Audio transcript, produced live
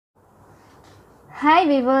Hi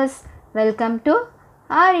viewers, welcome to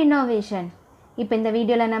our innovation. இப்போ இந்த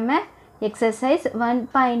வீடியோல நம்ம exercise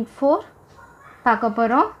 1.4 பார்க்க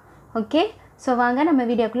போறோம். ஓகே, சோ வாங்க நம்ம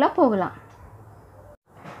வீடியோக்குள்ள போகலாம்.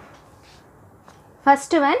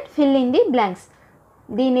 First one, fill in the blanks.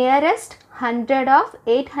 The nearest 100 of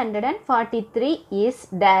 843 is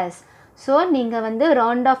dash. So நீங்க வந்து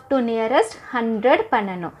round off to nearest 100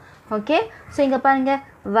 பண்ணனும். ஓகே, சோ இங்க பாருங்க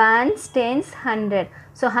 1s 10s 100.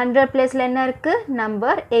 So 100 placeல என்ன இருக்கு?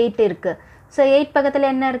 Number 8 இருக்கு. So 8 பக்கத்துல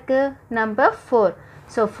என்ன இருக்கு? Number 4.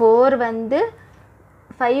 So 4 வந்து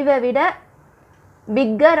 5 விட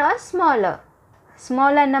bigger or smaller?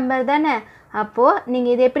 Smaller number தானே? அப்போ நீங்க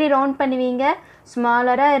இதை எப்படி round பண்ணுவீங்க?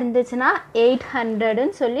 Smaller-ஆ இருந்துச்சுனா 800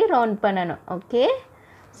 ன்னு சொல்லி round பண்ணனும். ஓகே?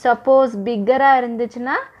 Suppose bigger-ஆ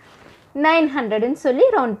இருந்துச்சுனா 900 ன்னு சொல்லி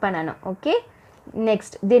round பண்ணனும். Okay?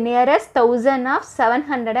 Next, the nearest 1000 of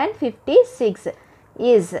 756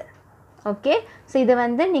 is. Okay, so இது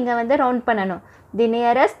வந்து நீங்க வந்து round பண்ணனும். The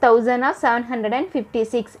nearest 1000 of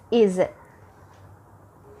 756 is.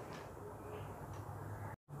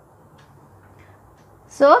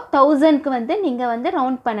 So 1000 க்கு வந்து நீங்க வந்து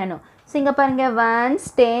round பண்ணனும். So இங்க பாருங்க 1s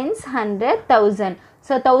 10s 100 1000.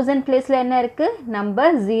 So 1000 placeல என்ன இருக்கு? Number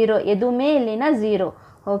 0. எதுவுமே இல்லைனா 0.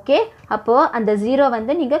 ஓகே, அப்போ அந்த 0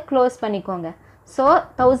 வந்து நீங்க க்ளோஸ் பண்ணிக்கோங்க. So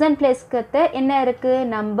 1000 placeக்கு என்ன இருக்கு?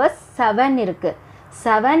 Number 7 இருக்கு.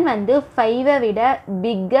 7 வந்து 5 விட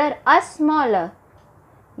bigger or smaller?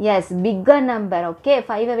 Yes, bigger number. Okay,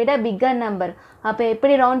 5 விட bigger number. அப்ப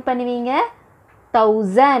எப்படி round பண்ணுவீங்க?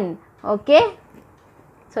 1000. Okay,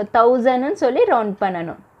 so 1000 ன்னு சொல்லி round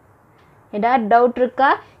பண்ணனும். ஏதாவது டவுட் இருக்கா?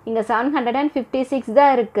 இங்க 756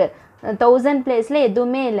 தான் இருக்கு. 1000 placeல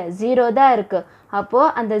எதுவுமே இல்ல, 0 தான் இருக்கு. அப்போ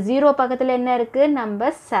அந்த 0 பக்கத்துல என்ன இருக்கு?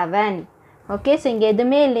 Number 7. Okay, so இங்க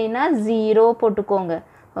எதுவுமே இல்லைனா 0 போட்டுக்கோங்க.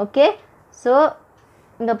 Okay, so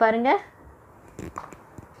இங்க பாருங்க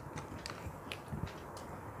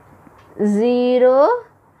 0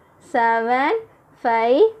 7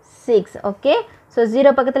 5 6. Okay, so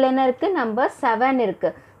 0 பக்கத்துல என்ன இருக்கு? Number 7 இருக்கு.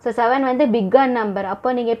 So 7 வந்து bigger number. அப்போ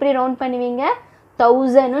நீங்க எப்படி round பண்ணுவீங்க?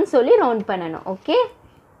 1000 ன்னு சொல்லி round பண்ணனும். Okay,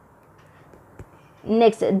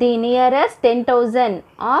 next, the nearest 10,000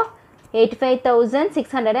 of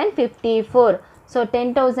 85,654. So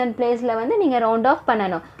 10,000 placeல வந்து நீங்க round off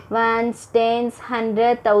பண்ணனும். 1s 10s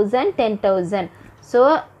 100 1000 10,000. So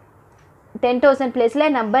 10,000 placeல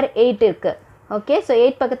number 8 இருக்கு. Okay, so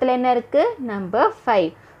 8 பக்கத்துல என்ன இருக்கு? Number 5.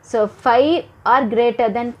 So 5 or greater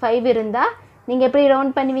than 5 இருந்தா நீங்க எப்படி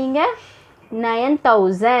round பண்ணுவீங்க?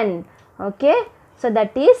 9,000. Okay, so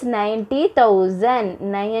that is 90,000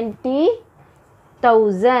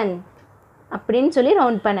 90,000 அப்படினு சொல்லி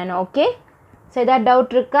round பண்ணனும். Okay, so ஏதாவது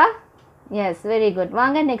டவுட் இருக்கா? Yes, very good.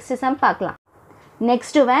 வாங்க next sum பார்க்கலாம்.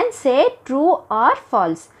 Next one, say true or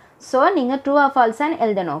false. So நீங்க true or false ன்னு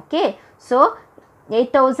எழுதணும். Okay, so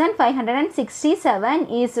 8567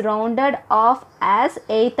 is rounded off as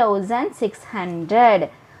 8600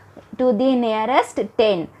 to the nearest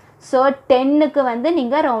 10. So 10 க்கு வந்து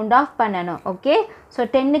நீங்க round off பண்ணனும். Okay, so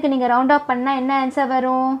 10 க்கு நீங்க round off பண்ணா என்ன ஆன்சர்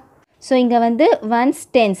வரும்? So இங்க வந்து 1s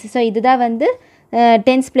 10s. So இதுதான் வந்து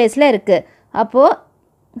 10s placeல இருக்கு. அப்போ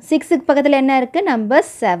 6 க்கு பக்கத்துல என்ன இருக்கு? Number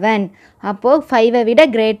 7. அப்போ 5 விட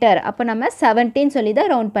greater. அப்போ நம்ம 17 சொல்லி தான்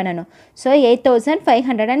round பண்ணனும். So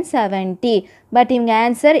 8570. பட் இவங்க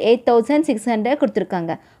ஆன்சர் 8600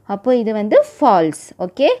 கொடுத்திருக்காங்க. அப்போ இது வந்து false.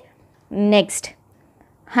 Okay, next,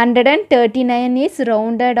 139 is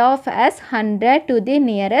rounded off as 100 to the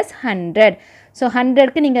nearest 100. So 100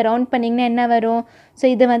 க்கு நீங்க round பண்ணீங்கன்னா என்ன வரும்? So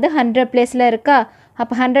இது வந்து 100 placeல இருக்கா?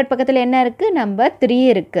 அப்ப 100 பக்கத்துல என்ன இருக்கு? Number 3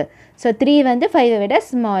 இருக்கு. So 3 வந்து 5 விட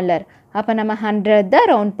smaller. அப்ப நம்ம 100 தான்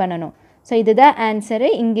round பண்ணனும். So இதுதான் ஆன்சர்.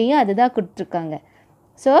 இங்கேயும் அதுதான் கொடுத்திருக்காங்க.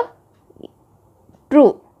 So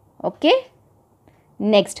true. Okay,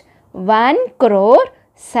 next, 1 crore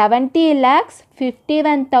 70 lakhs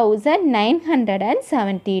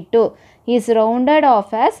 51,972 is rounded off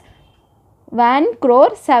as 1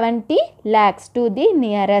 crore 70 lakhs to the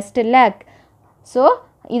nearest lakh. So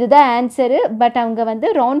இதுதான் ஆன்சர். பட் அவங்க வந்து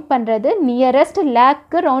ரவுண்ட் பண்றது நியரஸ்ட்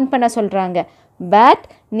லேக்கு ரவுண்ட் பண்ண சொல்றாங்க. பட்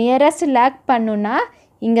நியரஸ்ட் லேக் பண்ணுனா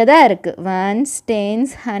இங்க தான் இருக்கு. 1s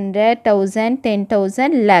 10s 100 1000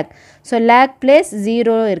 10,000 lakh. So lakh place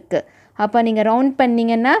 0 இருக்கு. அப்போ நீங்க ரவுண்ட்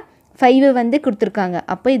பண்ணீங்கன்னா 5 வந்து கொடுத்துருக்காங்க.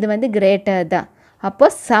 அப்போ இது வந்து கிரேட்டர் தான். அப்போ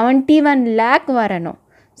 71 லேக் வரணும்.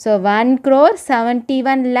 ஸோ 1 crore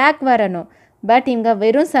 71 லேக் வரணும். பட் இங்க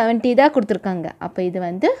வெறும் 70 தான் கொடுத்துருக்காங்க. அப்போ இது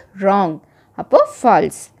வந்து wrong. அப்போ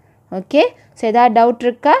false. Okay, so ஏதாவது டவுட்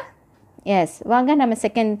இருக்கா? Yes, வாங்க நம்ம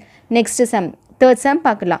next sum, third sum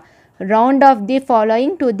பார்க்கலாம். Round off the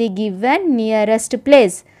following to the given nearest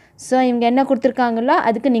place. So இவங்க என்ன கொடுத்துருக்காங்களோ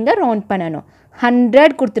அதுக்கு நீங்கள் ரவுண்ட் பண்ணணும்.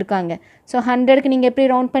 100 கொடுத்துருக்காங்க. ஸோ 100க்கு நீங்கள் எப்படி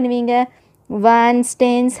ரவுண்ட் பண்ணுவீங்க? 1s,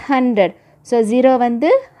 10s, 100. ஸோ 0 வந்து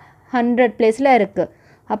 100 பிளேஸில் இருக்குது.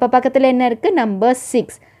 அப்போ பக்கத்தில் என்ன இருக்குது? நம்பர்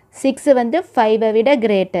 6. 6 வந்து 5ஐ விட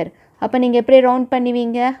கிரேட்டர். அப்போ நீங்கள் எப்படி ரவுண்ட்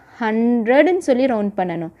பண்ணுவீங்க? 100ன்னு சொல்லி ரவுண்ட்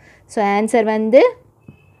பண்ணணும். ஸோ ஆன்சர் வந்து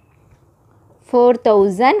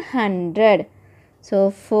 4100. ஸோ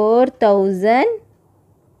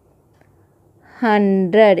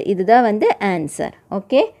 4100 இதுதான் வந்து ஆன்சர்.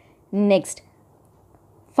 Okay, next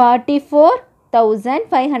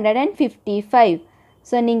 44,555.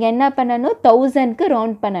 ஸோ நீங்கள் என்ன பண்ணணும்? 1000க்கு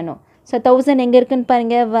ரவுண்ட் பண்ணணும். ஸோ 1000 எங்கே இருக்குன்னு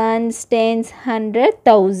பாருங்கள். 1s, 10s, 100,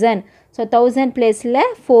 1000. ஸோ 1000 பிளேஸில்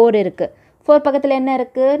 4 இருக்குது. 4 பக்கத்தில் என்ன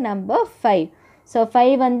இருக்குது? நம்பர் 5. ஸோ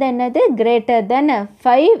 5 வந்து என்னது? கிரேட்டர் தென்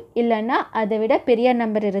 5 இல்லைன்னா அதை விட பெரிய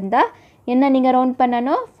நம்பர் இருந்தால் என்ன நீங்கள் ரவுண்ட்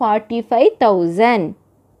பண்ணணும்? 45,000.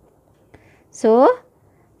 ஸோ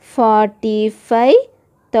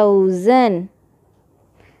 45,000.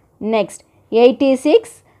 நெக்ஸ்ட்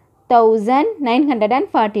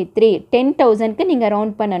 86,943. 10,000க்கு நீங்கள்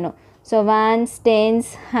ரவுண்ட் பண்ணணும். So 1s, 10s,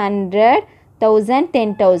 100, 1000,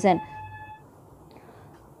 10,000.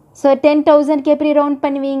 ஸோ 10,000க்கு எப்படி ரவுண்ட்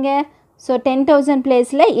பண்ணுவீங்க? ஸோ 10,000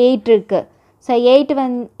 பிளேஸில் 8 இருக்குது. ஸோ 8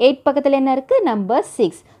 பக்கத்தில் என்ன இருக்குது? நம்பர்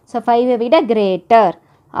 6. ஸோ 5ஐ விட கிரேட்டர்.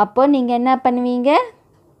 அப்போ நீங்கள் என்ன பண்ணுவீங்க?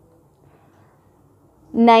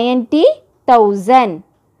 90,000.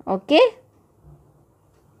 ஓகே,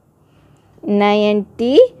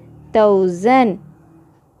 90,000.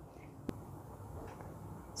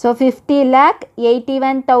 ஸோ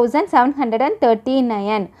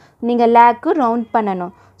 50,81,739. நீங்கள் லேக்கு ரவுண்ட்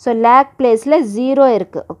பண்ணணும். ஸோ லேக் பிளேஸில் 0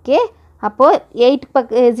 இருக்குது. ஓகே, அப்போது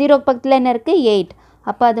 0 பக்கத்தில் என்ன இருக்குது? 8.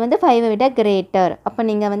 அப்போ அது வந்து 5ஐ விட கிரேட்டர். அப்போ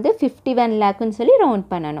நீங்கள் வந்து 51 லேக்குன்னு சொல்லி ரவுண்ட்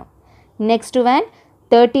பண்ணணும். நெக்ஸ்ட் ஒன்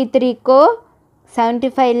 33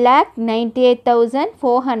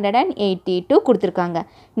 75,98,482 கொடுத்துருக்காங்க.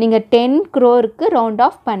 நீங்கள் 10 crore ரவுண்ட்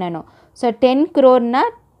ஆஃப் பண்ணணும். ஸோ 10 crore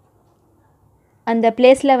அந்த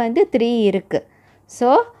பிளேஸில் வந்து 3 இருக்குது. ஸோ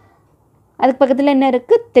அதுக்கு பக்கத்தில் என்ன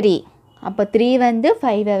இருக்குது? 3. அப்போ 3 வந்து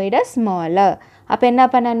 5ஐ விட ஸ்மாலர். அப்போ என்ன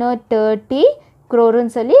பண்ணணும்? 30 crore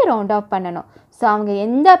சொல்லி ரவுண்ட் ஆஃப் பண்ணணும். ஸோ அவங்க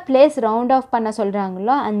எந்த பிளேஸ் ரவுண்ட் ஆஃப் பண்ண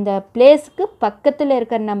சொல்கிறாங்களோ அந்த பிளேஸ்க்கு பக்கத்தில்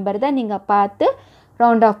இருக்கிற நம்பர் தான் நீங்கள் பார்த்து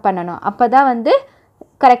ரவுண்ட் ஆஃப் பண்ணணும். அப்போ தான் வந்து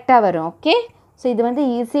கரெக்டாக வரும். ஓகே, ஸோ இது வந்து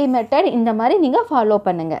ஈஸி மெத்தட். இந்த மாதிரி நீங்கள் ஃபாலோ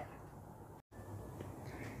பண்ணுங்கள்.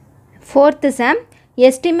 4th sum,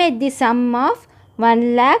 estimate the sum of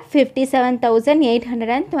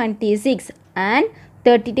 1,57,826 and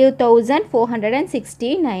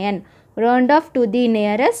 32,469. round off to the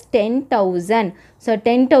nearest 10,000. So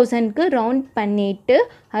 10,000க்கு round பண்ணிவிட்டு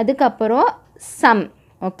அதுக்கப்புறம் சம்.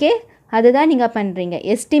 ஓகே, அதுதான் நீங்கள் பண்ணுறீங்க.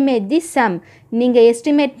 எஸ்டிமேட் தி சம். நீங்கள்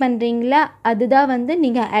எஸ்டிமேட் பண்ணுறீங்களா அதுதான் வந்து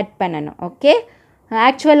நீங்கள் ஆட் பண்ணணும். ஓகே,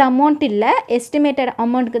 ஆக்சுவல் அமௌண்ட் இல்லை, எஸ்டிமேட்டட்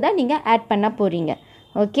அமௌண்ட்டுக்கு தான் நீங்கள் ஆட் பண்ண போகிறீங்க.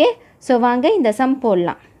 ஓகே, ஸோ வாங்க இந்த சம்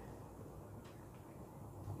போடலாம்.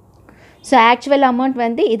 ஸோ ஆக்சுவல் அமௌண்ட்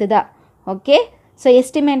வந்து இதுதான். ஓகே, ஸோ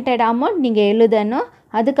எஸ்டிமேட்டட் அமௌண்ட் நீங்கள் எழுதணும்.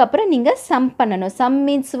 அதுக்கப்புறம் நீங்கள் சம் பண்ணணும். Some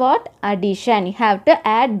means what? Addition. You have to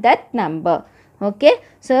add that number. Okay,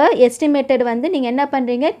 so estimated வந்து நீங்கள் என்ன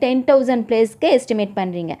பண்ணுறீங்க? 10,000 பிளேஸ்க்கு எஸ்டிமேட்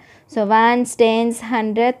பண்ணுறீங்க. So 1s, 10s,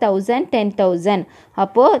 100, 1000, 10,000.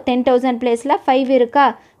 அப்போது 10,000 பிளேஸில் 5 இருக்கா?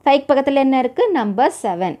 5 பக்கத்தில் என்ன இருக்குது? நம்பர்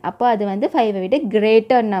 7. அப்போ அது வந்து 5ஐ விட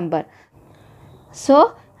கிரேட்டர் நம்பர். ஸோ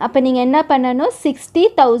அப்போ நீங்கள் என்ன பண்ணணும்?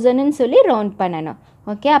 60,000ன்னு சொல்லி ரவுண்ட் பண்ணணும்.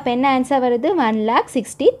 ஓகே, அப்போ என்ன ஆன்சர் வருது?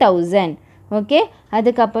 1,60,000. ஓகே,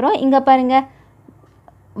 அதுக்கப்புறம் இங்கே பாருங்கள்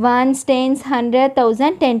 1s, 10s, 100,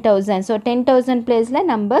 1000, 10,000. ஸோ 10,000 பிளேஸில்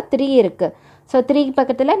நம்பர் 3 இருக்குது. ஸோ 3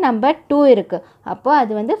 பக்கத்தில் நம்பர் 2 இருக்குது. அப்போது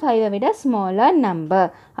அது வந்து 5ஐ விட ஸ்மாலர் நம்பர்.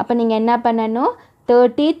 அப்போ நீங்கள் என்ன பண்ணணும்?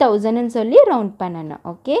 30,000ன்னு சொல்லி ரவுண்ட் பண்ணணும்.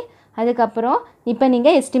 ஓகே, அதுக்கப்புறம் இப்போ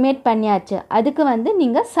நீங்கள் எஸ்டிமேட் பண்ணியாச்சு. அதுக்கு வந்து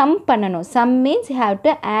நீங்கள் சம் பண்ணணும். Some means you have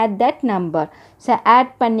to add that number. So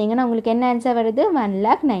add பண்ணிங்கன்னா உங்களுக்கு என்ன ஆன்சர் வருது?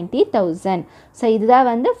 1,90,000. ஸோ இதுதான்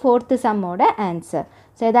வந்து 4th சம்மோட ஆன்சர்.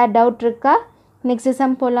 ஸோ எதாவது டவுட் இருக்கா? நெக்ஸ்ட்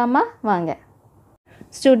சம் போகலாமா? வாங்க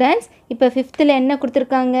ஸ்டூடெண்ட்ஸ். இப்போ 5th என்ன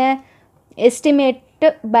கொடுத்துருக்காங்க? Estimate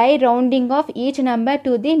by rounding off each number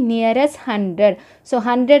to the nearest 100. So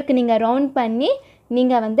 100க்கு நீங்கள் ரவுண்ட் பண்ணி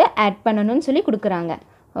நீங்கள் வந்து ஆட் பண்ணணும்னு சொல்லி கொடுக்குறாங்க.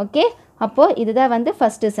 ஓகே, அப்போது இதுதான் வந்து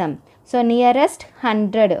first some. So nearest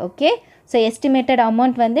 100. Okay, so estimated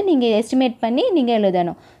amount வந்து நீங்கள் எஸ்டிமேட் பண்ணி நீங்கள்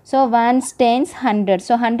எழுதணும். So 1s, 10s, 100.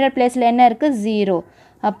 ஸோ 100 பிளேஸில் என்ன இருக்குது? 0.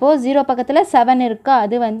 அப்போது 0 பக்கத்தில் 7 இருக்கா?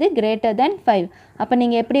 அது வந்து கிரேட்டர் தென் 5. அப்போ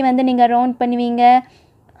நீங்கள் எப்படி வந்து நீங்கள் ரவுண்ட் பண்ணுவீங்க?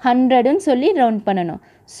 100ன்னு சொல்லி ரவுண்ட் பண்ணணும்.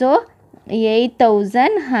 ஸோ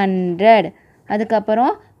 8,100.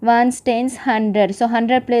 அதுக்கப்புறம் 1s, 10s, 100. ஸோ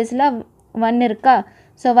 100 பிளேஸில் 1 இருக்கா?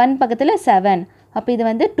 ஸோ 1 பக்கத்தில் 7 அப்போ இது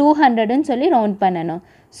வந்து 200ன்னு சொல்லி ரவுண்ட் பண்ணணும்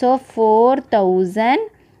ஸோ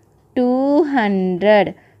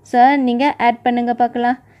 4200 ஸோ நீங்கள் ஆட் பண்ணுங்க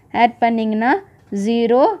பார்க்கலாம் ஆட் பண்ணிங்கன்னா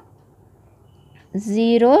 0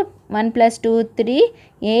 0 1 plus 2 3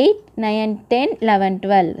 8 9 10 11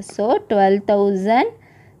 12 ஸோ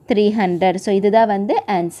 12300 ஸோ இதுதான் வந்து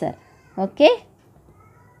ஆன்சர் ஓகே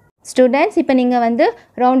ஸ்டூடெண்ட்ஸ் இப்போ நீங்கள் வந்து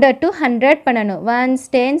ரவுண்டட் டு 100 பண்ணணும் 1s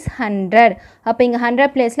 10s 100 அப்போ இங்கே 100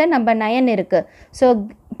 பிளேஸில் நம்பர் 9 இருக்குது ஸோ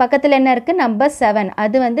பக்கத்தில் என்ன இருக்குது நம்பர் 7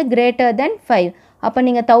 அது வந்து கிரேட்டர் தென் 5 அப்போ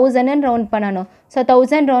நீங்கள் 1000ன்னு ரவுண்ட் பண்ணணும் ஸோ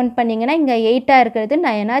 1000 ரவுண்ட் பண்ணிங்கன்னா இங்கே 8ஆக இருக்கிறது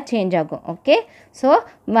 9ஆக சேஞ்ச் ஆகும் okay so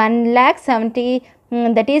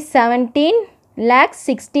 1,70,000 that is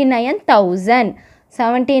 17,69,000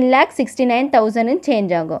 17,69,000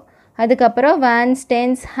 change ஆகும் அதுக்கப்புறம் 1s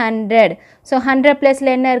 10s 100 ஸோ 100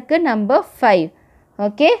 ப்ளஸில் என்ன இருக்குது நம்பர் 5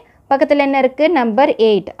 ஓகே பக்கத்தில் என்ன இருக்குது நம்பர்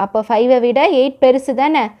 8 அப்போ 5ஐ விட 8 பெருசு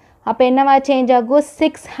தானே அப்போ என்னவா சேஞ்ச் ஆகும்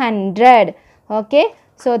 600 okay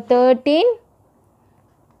so 13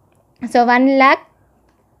 so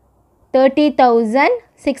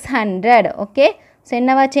 1,30,600 okay so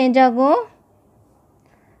என்னவா சேஞ்ச் ஆகும்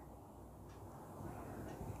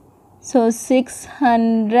ஸோ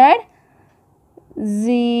 600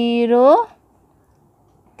 0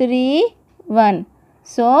 3 1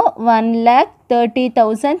 ஸோ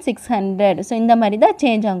 1,30,600 ஸோ இந்த மாதிரி தான்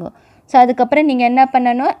சேஞ்ச் ஆகும் ஸோ அதுக்கப்புறம் நீங்கள் என்ன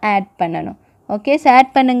பண்ணணும் ஆட் பண்ணணும் ஓகே ஸோ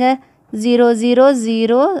ஆட் பண்ணுங்கள் 0 0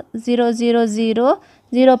 0 0 0 0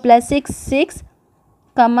 0 plus 6 6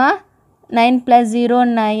 comma 9 plus 0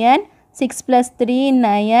 9 6 plus 3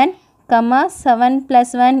 9 comma 7 plus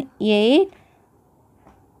 1 8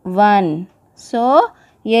 1 so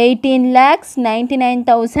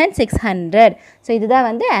 18,99,600 so இதுதான்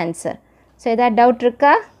வந்து ஆன்சர் ஸோ எதாவது டவுட்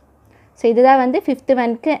இருக்கா ஸோ இதுதான் வந்து 5th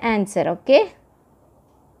ஒன்க்கு answer okay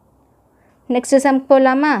next sum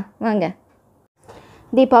போகலாமா வாங்க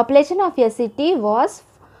the population of a city was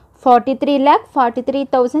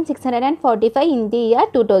 43,43,645 in the year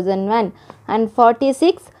 2001 and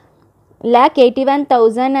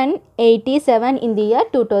 46,81,087 in the year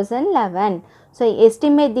 2011. So,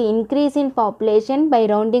 estimate the increase in population by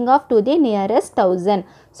rounding off to the nearest 1000.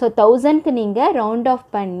 So, 1000க்கு நீங்கள் round off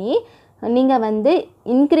பண்ணி நீங்கள் வந்து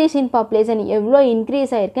increase in population எவ்வளோ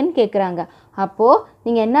increase ஆயிருக்குன்னு கேட்குறாங்க அப்போது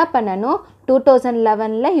நீங்கள் என்ன பண்ணணும்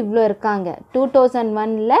 2011ல் இவ்வளோ இருக்காங்க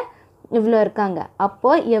 2001ல் இவ்வளோ இருக்காங்க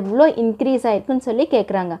அப்போது எவ்வளோ இன்க்ரீஸ் ஆயிருக்குன்னு சொல்லி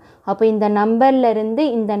கேட்குறாங்க அப்போ இந்த நம்பர்லேருந்து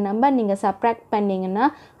இந்த நம்பர் நீங்கள் சப்ராக்ட் பண்ணிங்கன்னா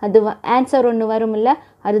அது ஆன்சர் ஒன்று வரும்ல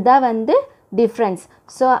அதுதான் வந்து டிஃப்ரென்ஸ்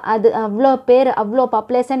ஸோ அது அவ்வளோ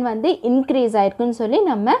பாப்புலேஷன் வந்து இன்க்ரீஸ் ஆயிருக்குன்னு சொல்லி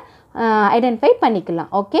நம்ம ஐடென்டிஃபை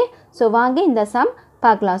பண்ணிக்கலாம் ஓகே ஸோ வாங்க இந்த சம்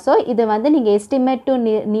பார்க்கலாம் ஸோ இது வந்து நீங்கள் எஸ்டிமேட் டு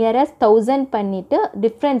நியரஸ்ட் 1000 பண்ணிவிட்டு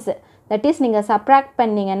டிஃப்ரென்ஸ் தட் இஸ் நீங்கள் சப்ராக்ட்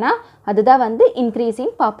பண்ணிங்கன்னா அதுதான் வந்து increase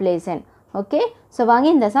in population okay so வாங்க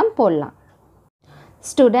இந்த சம் போடலாம்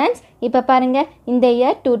ஸ்டூடெண்ட்ஸ் இப்போ பாருங்கள் இந்த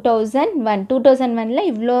இயர் 2001ல்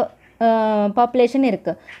இவ்வளோ பாப்புலேஷன்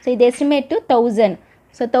இருக்குது ஸோ இது எஸ்டிமேட் டு 1000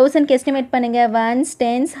 ஸோ 1000க்கு எஸ்டிமேட் பண்ணுங்கள் 1s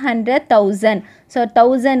 10s 100,000 ஸோ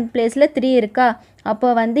 1000 பிளேஸில் 3 இருக்கா அப்போ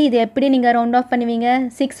வந்து இது எப்படி நீங்கள் ரவுண்ட் ஆஃப் பண்ணுவீங்க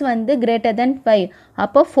 6 வந்து கிரேட்டர் தென் 5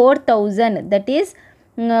 அப்போ 4000 தட் இஸ்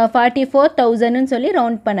 44,000ன்னு சொல்லி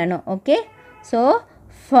ரவுண்ட் பண்ணணும் ஓகே ஸோ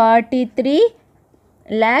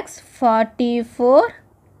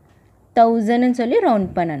 43,44,000ன்னு சொல்லி ரவுண்ட்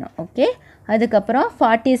பண்ணணும் ஓகே அதுக்கப்புறம்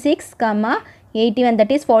 46, 81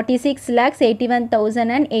 that is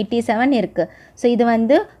 46,81,087 இருக்குது ஸோ இது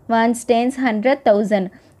வந்து 1s 10s 100,000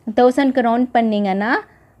 1000க்கு ரவுண்ட் பண்ணிங்கன்னா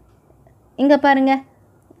இங்கே பாருங்கள்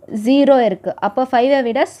 0 இருக்குது அப்போ 5ஐ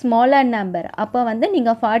விட ஸ்மாலர் நம்பர் அப்போ வந்து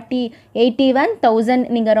நீங்கள்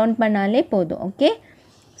 81,000 நீங்கள் ரவுண்ட் பண்ணாலே போதும் ஓகே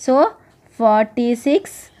ஸோ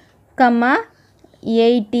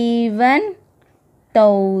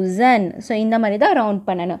 46,81,000 ஸோ இந்த மாதிரி தான் ரவுண்ட்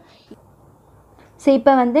பண்ணணும் ஸோ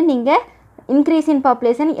இப்போ வந்து நீங்கள் இன்க்ரீஸ் இன்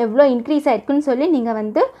பாப்புலேஷன் எவ்வளோ இன்க்ரீஸ் ஆயிருக்குன்னு சொல்லி நீங்கள்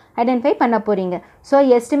வந்து ஐடென்டிஃபை பண்ண போகிறீங்க ஸோ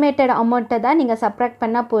எஸ்டிமேட்டட் அமௌண்ட்டை தான் நீங்கள் சப்ராக்ட்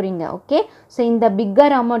பண்ண போகிறீங்க ஓகே ஸோ இந்த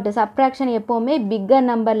பிக்கர் அமௌண்ட்டு சப்ராக்ஷன் எப்போவுமே பிக்கர்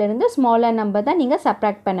நம்பர்லேருந்து ஸ்மாலர் நம்பர் தான் நீங்கள்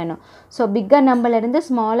சப்ராக்ட் பண்ணணும் ஸோ பிக்கர் நம்பர்லேருந்து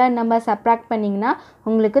ஸ்மாலர் நம்பர் சப்ராக்ட் பண்ணிங்கன்னா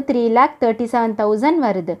உங்களுக்கு 3,37,000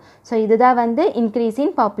 வருது ஸோ இதுதான் வந்து இன்க்ரீஸ்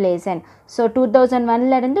இன் பாப்புலேஷன் ஸோ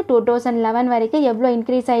 2001லேருந்து 2011 வரைக்கும் எவ்வளோ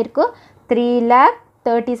இன்க்ரீஸ் ஆகிருக்கு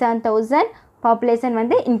 3,37,000 பாப்புலேஷன்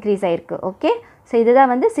வந்து இன்க்ரீஸ் ஆகிருக்கு ஓகே ஸோ இதுதான்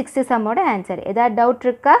வந்து 6th சம்மோட ஆன்சர் ஏதாவது டவுட்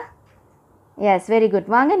இருக்கா எஸ் வெரி குட்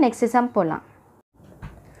வாங்க நெக்ஸ்ட் சம் போகலாம்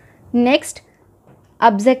next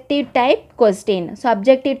objective type question so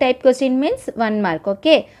objective type question means 1 mark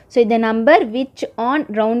okay so இந்த number which on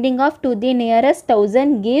rounding off to the nearest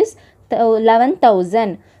 1000 gives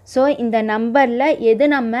 11,000 so இந்த நம்பரில் எது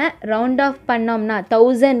நம்ம ரவுண்ட் ஆஃப் பண்ணோம்னா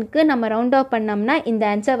 1000க்கு நம்ம ரவுண்ட் ஆஃப் பண்ணோம்னா இந்த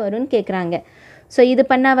ஆன்சர் வரும்னு கேட்குறாங்க. ஸோ இது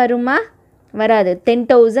பண்ணால் வருமா? வராது.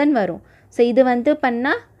 10,000 வரும். ஸோ இது வந்து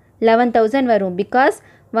பண்ணால் 11,000 வரும். பிகாஸ்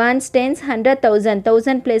 1s 10s 100,000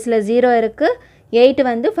 1000 பிளேஸில் 0 இருக்குது. 8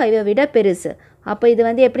 வந்து 5 விட பெருசு. அப்போ இது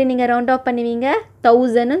வந்து எப்படி நீங்கள் ரவுண்ட் ஆஃப் பண்ணுவீங்க?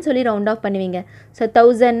 1000ன்னு சொல்லி ரவுண்ட் ஆஃப் பண்ணுவீங்க. So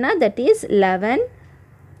 1000னா that is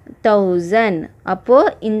 11,000.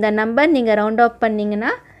 அப்போது இந்த நம்பர் நீங்கள் ரவுண்ட் ஆஃப்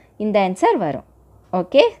பண்ணிங்கன்னா இந்த ஆன்சர் வரும்.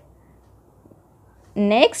 Okay.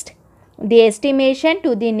 Next, the estimation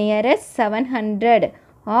to the nearest 700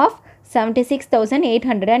 of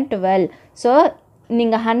 76,812. So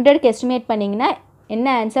நீங்கள் 100க்கு எஸ்டிமேட் பண்ணிங்கன்னா என்ன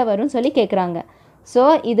ஆன்சர் வரும்னு சொல்லி கேட்குறாங்க. ஸோ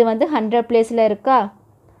இது வந்து 100 பிளேஸில் இருக்கா?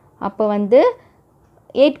 அப்போ வந்து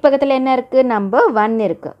 8 பக்கத்தில் என்ன இருக்குது? நம்பர் 1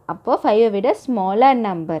 இருக்குது. அப்போது 5 விட ஸ்மாலர்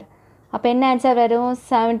நம்பர். அப்போ என்ன ஆன்சர் வரும்?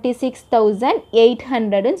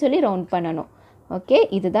 76,800ன்னு சொல்லி ரவுண்ட் பண்ணணும். ஓகே,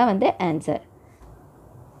 இதுதான் வந்து answer.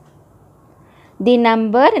 The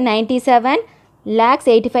number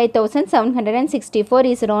 97,85,764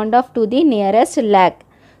 is round of to the nearest lakh.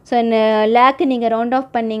 So லேக்கு நீங்கள் ரவுண்ட் ஆஃப்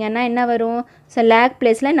பண்ணிங்கன்னா என்ன வரும்? ஸோ லேக்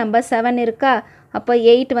பிளேஸில் நம்பர் 7 இருக்கா? அப்போ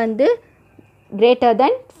 8 வந்து greater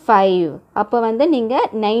than 5. அப்போ வந்து நீங்கள்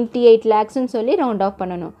 98 lakhsன்னு சொல்லி ரவுண்ட் ஆஃப்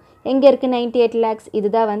பண்ணணும். எங்கே இருக்குது 98 lakhs?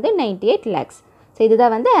 இதுதான் வந்து 98 lakhs. ஸோ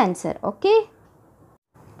இதுதான் வந்து answer. Okay.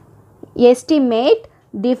 Estimate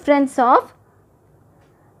difference of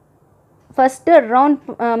first round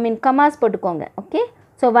Khamas போட்டுக்கோங்க. Okay.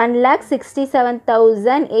 So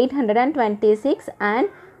 1,67,826 and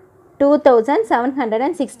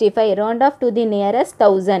 2,765 round off to the nearest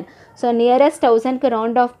 1000. So nearest 1000க்கு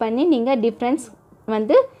round of பண்ணி நீங்கள் டிஃப்ரென்ஸ்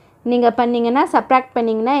வந்து நீங்கள் பண்ணிங்கன்னா சப்ராக்ட்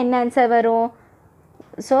பண்ணிங்கன்னா என்ன ஆன்சர் வரும்?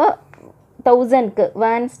 So 1000க்கு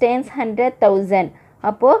 1s 10s 100,000.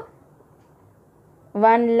 அப்போது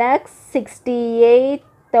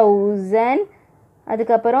 1,68,000.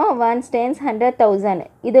 அதுக்கப்புறம் 1s 10s 100,000.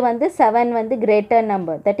 இது வந்து 7 வந்து கிரேட்டர்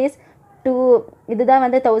நம்பர். That is 2. இதுதான்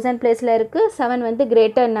வந்து 1000 பிளேஸில் இருக்குது. 7 வந்து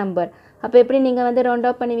கிரேட்டர் நம்பர். அப்போ எப்படி நீங்கள் வந்து ரவுண்ட்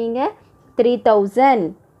ஆஃப் பண்ணுவீங்க? 3,000.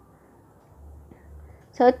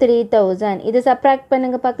 ஸோ 3,000. இது சப்ராக்ட்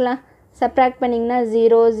பண்ணுங்க பார்க்கலாம். சப்ராக்ட் பண்ணிங்கன்னா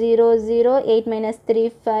 0 0 0 8 - 3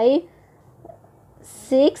 5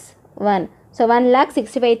 6 1. ஸோ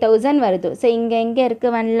 1,65,000 வருது. ஸோ இங்கே எங்கே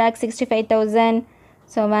இருக்குது 1,65,000?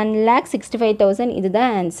 ஸோ 1,65,000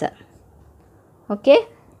 இதுதான் ஆன்சர். ஓகே.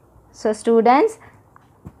 ஸோ ஸ்டூடெண்ட்ஸ்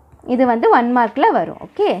இது வந்து 1 மார்க்கில் வரும்.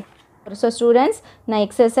 ஓகே. ஸோ ஸ்டூடெண்ட்ஸ் நான்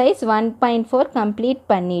எக்ஸசைஸ் 1.4 கம்ப்ளீட்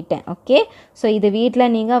பண்ணிட்டேன். ஓகே. ஸோ இது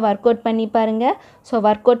வீட்டில் நீங்கள் ஒர்க் அவுட் பண்ணி பாருங்கள். ஸோ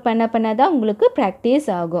ஒர்க் அவுட் பண்ண தான் உங்களுக்கு ப்ராக்டிஸ்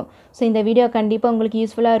ஆகும். ஸோ இந்த வீடியோ கண்டிப்பாக உங்களுக்கு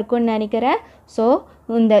யூஸ்ஃபுல்லாக இருக்கும்னு நினைக்கிறேன். ஸோ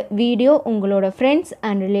இந்த வீடியோ உங்களோட ஃப்ரெண்ட்ஸ்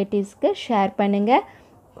அண்ட் ரிலேட்டிவ்ஸ்க்கு ஷேர் பண்ணுங்கள்.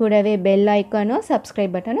 கூடவே பெல் ஐக்கானும்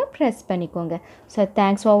சப்ஸ்கிரைப் பட்டனும் ப்ரெஸ் பண்ணிக்கோங்க. ஸோ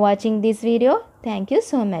தேங்க்ஸ் ஃபார் வாட்சிங் this video. Thank you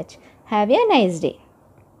so much. Have a nice day.